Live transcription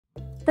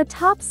The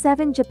top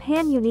 7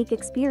 Japan unique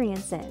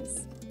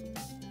experiences.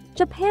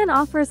 Japan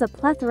offers a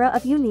plethora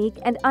of unique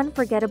and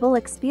unforgettable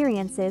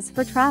experiences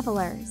for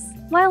travelers.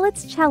 While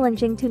it's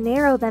challenging to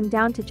narrow them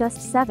down to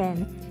just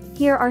 7,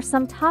 here are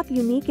some top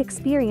unique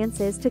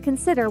experiences to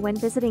consider when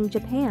visiting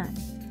Japan.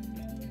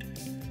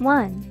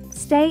 1.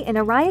 Stay in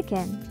a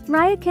Ryokan.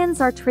 Ryokans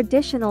are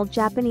traditional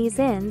Japanese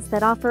inns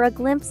that offer a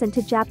glimpse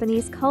into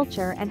Japanese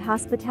culture and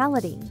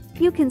hospitality.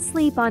 You can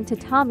sleep on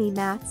tatami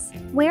mats,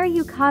 wear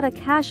yukata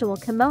casual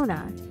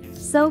kimono,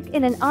 soak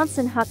in an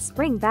onsen hot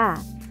spring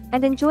bath,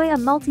 and enjoy a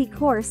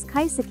multi-course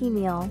kaiseki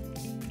meal.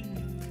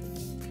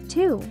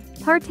 2.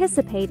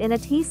 Participate in a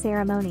tea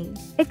ceremony.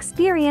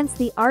 Experience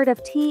the art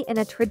of tea in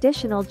a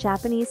traditional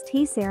Japanese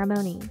tea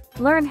ceremony.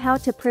 Learn how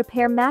to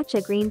prepare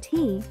matcha green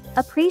tea,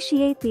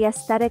 appreciate the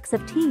aesthetics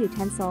of tea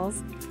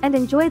utensils, and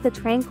enjoy the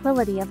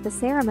tranquility of the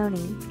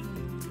ceremony.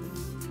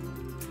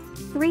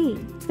 3.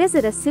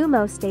 Visit a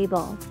sumo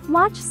stable.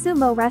 Watch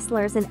sumo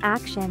wrestlers in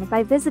action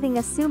by visiting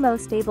a sumo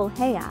stable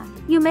heya.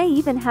 You may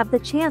even have the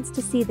chance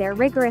to see their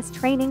rigorous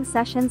training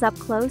sessions up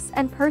close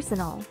and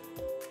personal.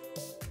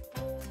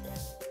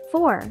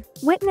 4.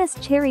 Witness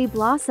cherry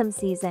blossom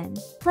season.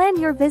 Plan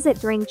your visit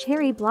during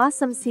cherry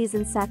blossom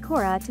season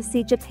Sakura to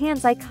see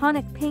Japan's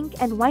iconic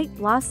pink and white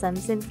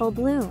blossoms in full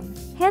bloom.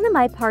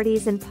 Hanami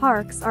parties in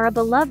parks are a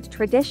beloved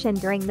tradition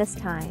during this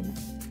time.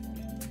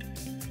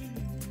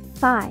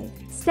 5.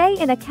 Stay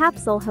in a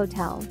capsule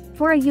hotel.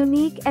 For a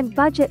unique and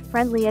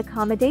budget-friendly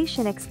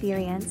accommodation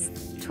experience,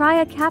 try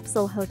a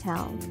capsule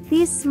hotel.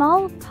 These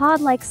small,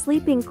 pod-like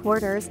sleeping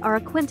quarters are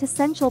a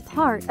quintessential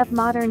part of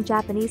modern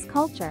Japanese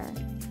culture.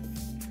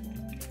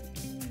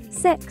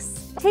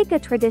 6. Take a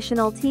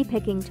traditional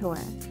tea-picking tour.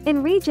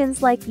 In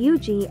regions like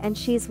Uji and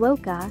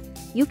Shizuoka,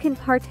 you can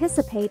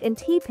participate in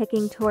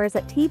tea-picking tours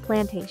at tea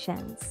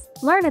plantations.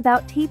 Learn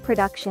about tea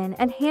production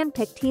and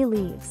hand-pick tea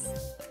leaves.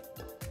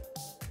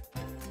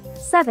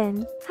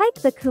 7.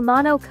 Hike the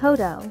Kumano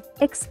Kodo.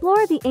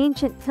 Explore the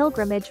ancient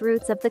pilgrimage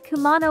routes of the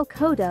Kumano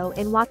Kodo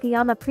in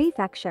Wakayama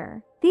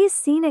Prefecture. These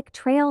scenic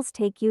trails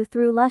take you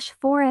through lush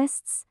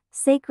forests,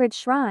 sacred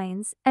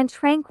shrines, and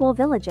tranquil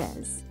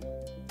villages.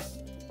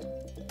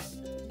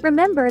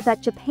 Remember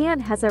that Japan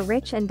has a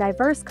rich and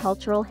diverse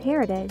cultural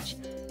heritage,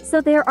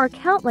 so there are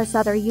countless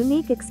other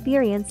unique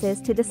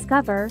experiences to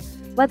discover,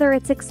 whether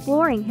it's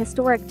exploring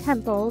historic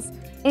temples,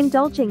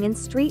 indulging in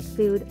street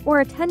food,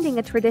 or attending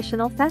a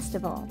traditional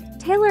festival.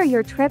 Tailor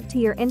your trip to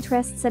your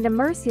interests and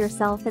immerse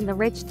yourself in the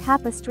rich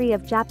tapestry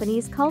of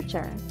Japanese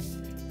culture.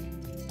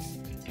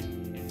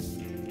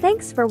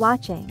 Thanks for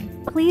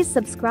watching. Please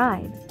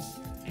subscribe.